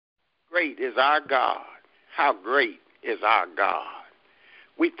great is our God. How great is our God.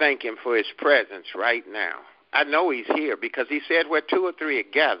 We thank him for his presence right now. I know he's here because he said where two or three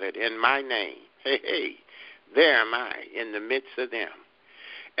are gathered in my name, hey, there am I in the midst of them.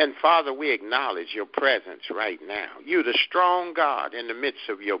 And, Father, we acknowledge your presence right now. You're the strong God in the midst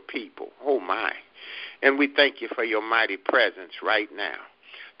of your people. Oh, my. And we thank you for your mighty presence right now.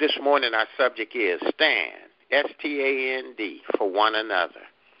 This morning our subject is stand, S-T-A-N-D, for one another.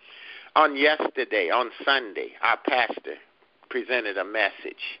 On Sunday, our pastor presented a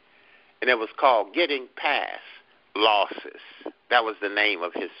message, and it was called Getting Past Losses. That was the name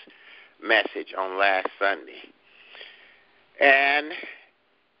of his message on last Sunday. And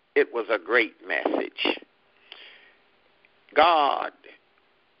it was a great message. God's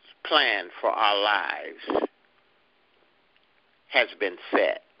plan for our lives has been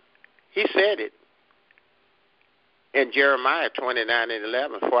set. He said it in Jeremiah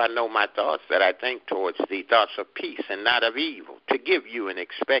 29:11, for I know my thoughts that I think towards thee, thoughts of peace and not of evil, to give you an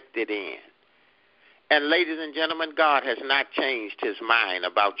expected end. And ladies and gentlemen, God has not changed his mind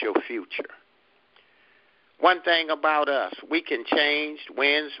about your future. One thing about us, we can change,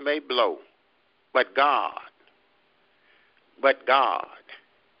 winds may blow, but God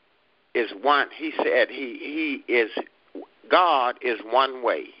is one. He said God is one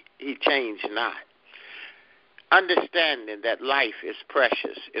way. He changed not. Understanding that life is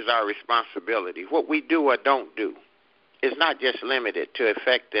precious is our responsibility. What we do or don't do is not just limited to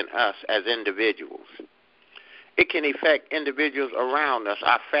affecting us as individuals. It can affect individuals around us,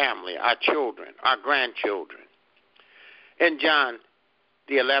 our family, our children, our grandchildren. In John,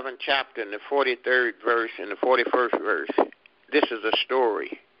 the 11th chapter, in the 43rd verse and the 41st verse, this is a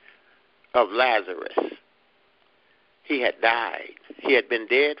story of Lazarus. He had died. He had been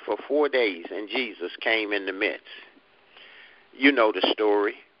dead for 4 days, and Jesus came in the midst. You know the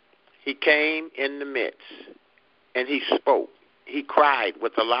story. He came in the midst, and he spoke. He cried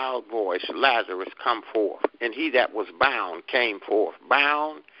with a loud voice, Lazarus, come forth. And he that was bound came forth,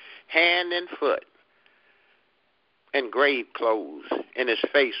 bound hand and foot, and grave clothes, and his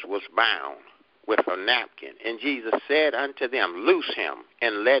face was bound with a napkin. And Jesus said unto them, loose him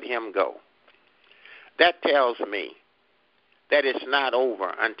and let him go. That tells me that it's not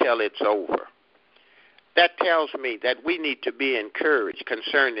over until it's over. That tells me that we need to be encouraged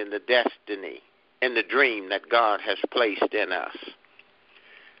concerning the destiny and the dream that God has placed in us.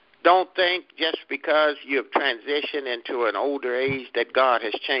 Don't think just because you've transitioned into an older age that God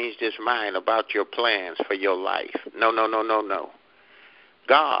has changed his mind about your plans for your life. No.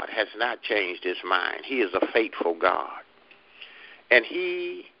 God has not changed his mind. He is a faithful God. And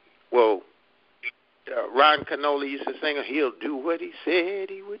he will, Ron Canoli used to sing, he'll do what he said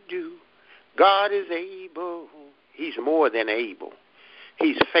he would do. God is able. He's more than able.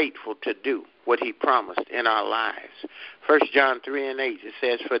 He's faithful to do what he promised in our lives. 1 John 3:8, it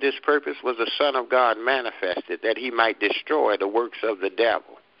says, for this purpose was the Son of God manifested, that he might destroy the works of the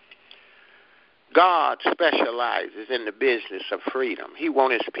devil. God specializes in the business of freedom. He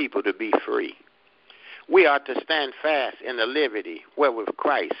wants his people to be free. We are to stand fast in the liberty wherewith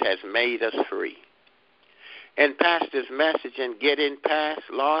Christ has made us free. In Pastor's message in Getting Past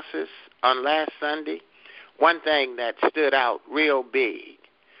Losses on last Sunday, one thing that stood out real big,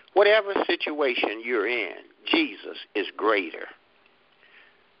 whatever situation you're in, Jesus is greater.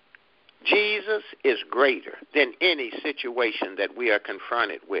 Jesus is greater than any situation that we are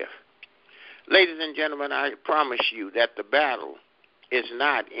confronted with. Ladies and gentlemen, I promise you that the battle is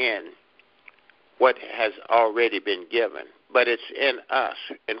not in what has already been given, but it's in us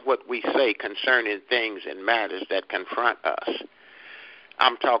and what we say concerning things and matters that confront us.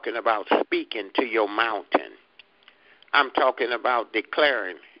 I'm talking about speaking to your mountain. I'm talking about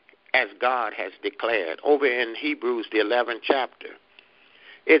declaring as God has declared. Over in Hebrews, the 11th chapter,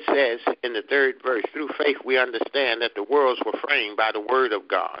 it says in the 3rd verse, through faith we understand that the worlds were framed by the word of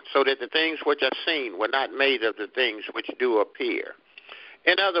God, so that the things which are seen were not made of the things which do appear.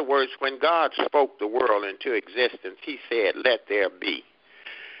 In other words, when God spoke the world into existence, he said, let there be.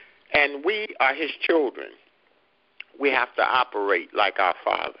 And we are his children. We have to operate like our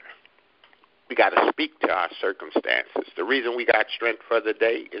Father. We got to speak to our circumstances. The reason we got strength for the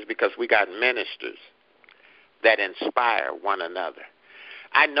day is because we got ministers that inspire one another.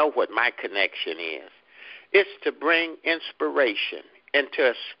 I know what my connection is. It's to bring inspiration and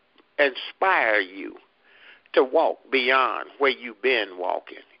to inspire you to walk beyond where you've been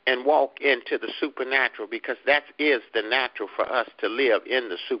walking and walk into the supernatural, because that is the natural for us to live in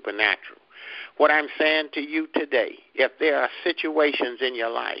the supernatural. What I'm saying to you today, if there are situations in your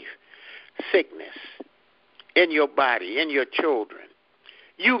life, sickness, in your body, in your children,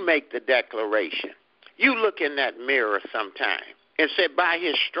 You make the declaration. You look in that mirror sometime and say, by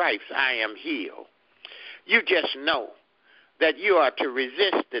his stripes I am healed. You just know that you are to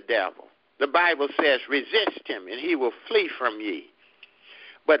resist the devil. The Bible says, resist him and he will flee from ye.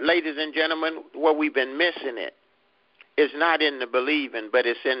 But ladies and gentlemen, what we've been missing it is not in the believing, but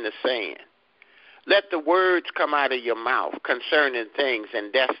it's in the saying. Let the words come out of your mouth concerning things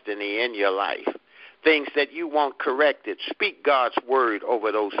and destiny in your life, things that you want corrected. Speak God's word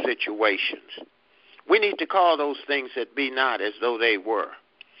over those situations. We need to call those things that be not as though they were,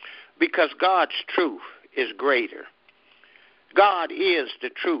 because God's truth is greater. God is the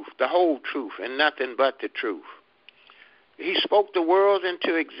truth, the whole truth, and nothing but the truth. He spoke the world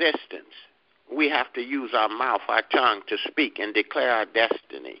into existence. We have to use our mouth, our tongue, to speak and declare our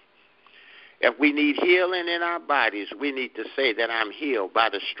destiny. If we need healing in our bodies, we need to say that I'm healed by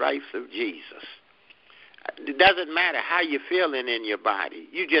the stripes of Jesus. It doesn't matter how you're feeling in your body.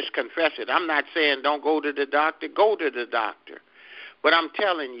 You just confess it. I'm not saying don't go to the doctor. Go to the doctor. But I'm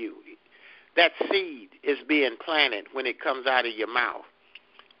telling you, that seed is being planted when it comes out of your mouth.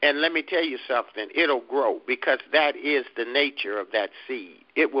 And let me tell you something, it'll grow, because that is the nature of that seed.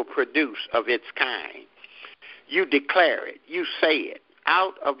 It will produce of its kind. You declare it. You say it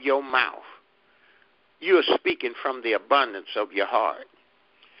out of your mouth. You are speaking from the abundance of your heart.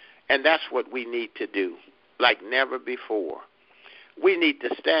 And that's what we need to do, like never before. We need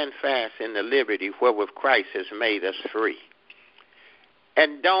to stand fast in the liberty wherewith Christ has made us free.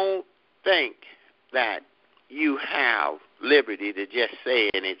 And don't think that you have liberty to just say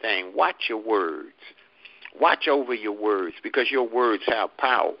anything. Watch your words. Watch over your words, because your words have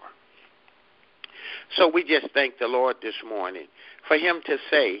power. So we just thank the Lord this morning for him to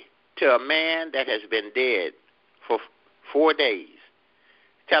say to a man that has been dead for 4 days,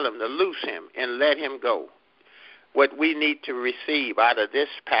 tell him to loose him and let him go. What we need to receive out of this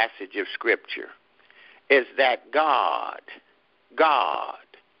passage of Scripture is that God,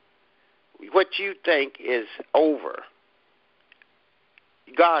 what you think is over,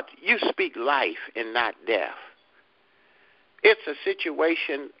 God, you speak life and not death. It's a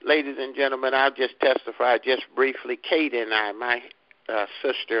situation, ladies and gentlemen, I'll just testify just briefly. Kate and I, my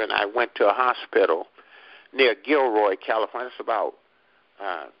sister and I, went to a hospital near Gilroy, California. It's about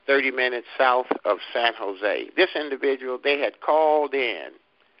 30 minutes south of San Jose. This individual, they had called in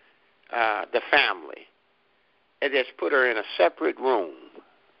the family and just put her in a separate room,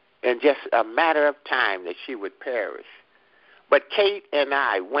 and just a matter of time that she would perish. But Kate and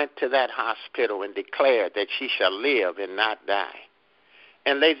I went to that hospital and declared that she shall live and not die.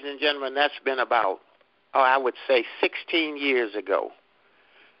 And ladies and gentlemen, that's been about, I would say 16 years ago.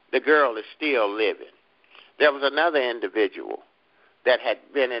 The girl is still living. There was another individual that had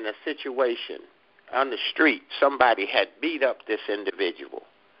been in a situation on the street. Somebody had beat up this individual,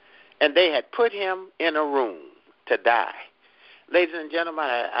 and they had put him in a room to die. Ladies and gentlemen,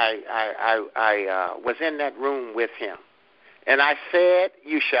 I was in that room with him, and I said,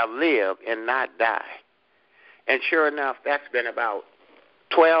 you shall live and not die. And sure enough, that's been about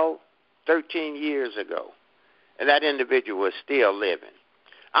 12, 13 years ago, and that individual is still living.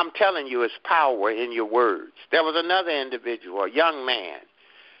 I'm telling you, it's power in your words. There was another individual, a young man.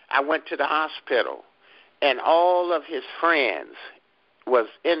 I went to the hospital, and all of his friends was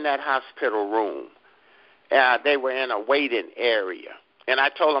in that hospital room. They were in a waiting area. And I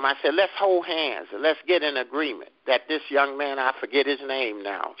told them, I said, let's hold hands and let's get in agreement that this young man, I forget his name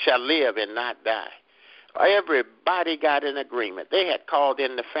now, shall live and not die. Everybody got in agreement. They had called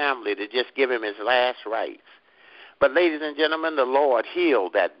in the family to just give him his last rites. But ladies and gentlemen, the Lord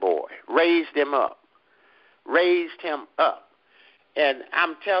healed that boy, raised him up. And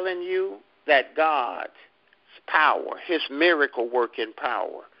I'm telling you that God's power, his miracle working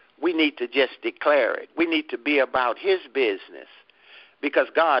power, we need to just declare it. We need to be about his business, because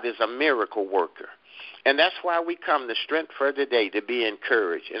God is a miracle worker. And that's why we come to Strength for the Day, to be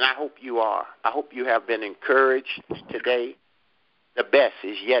encouraged. And I hope you are. I hope you have been encouraged today. The best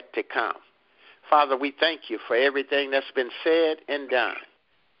is yet to come. Father, we thank you for everything that's been said and done.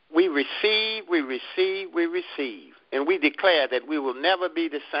 We receive, and we declare that we will never be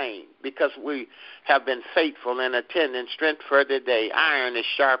the same, because we have been faithful in attending Strength for the Day. Iron is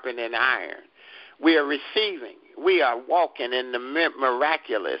sharpening iron. We are receiving. We are walking in the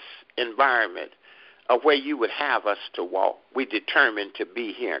miraculous environment of where you would have us to walk. We determined to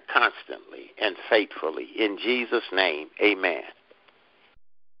be here constantly and faithfully. In Jesus' name, amen.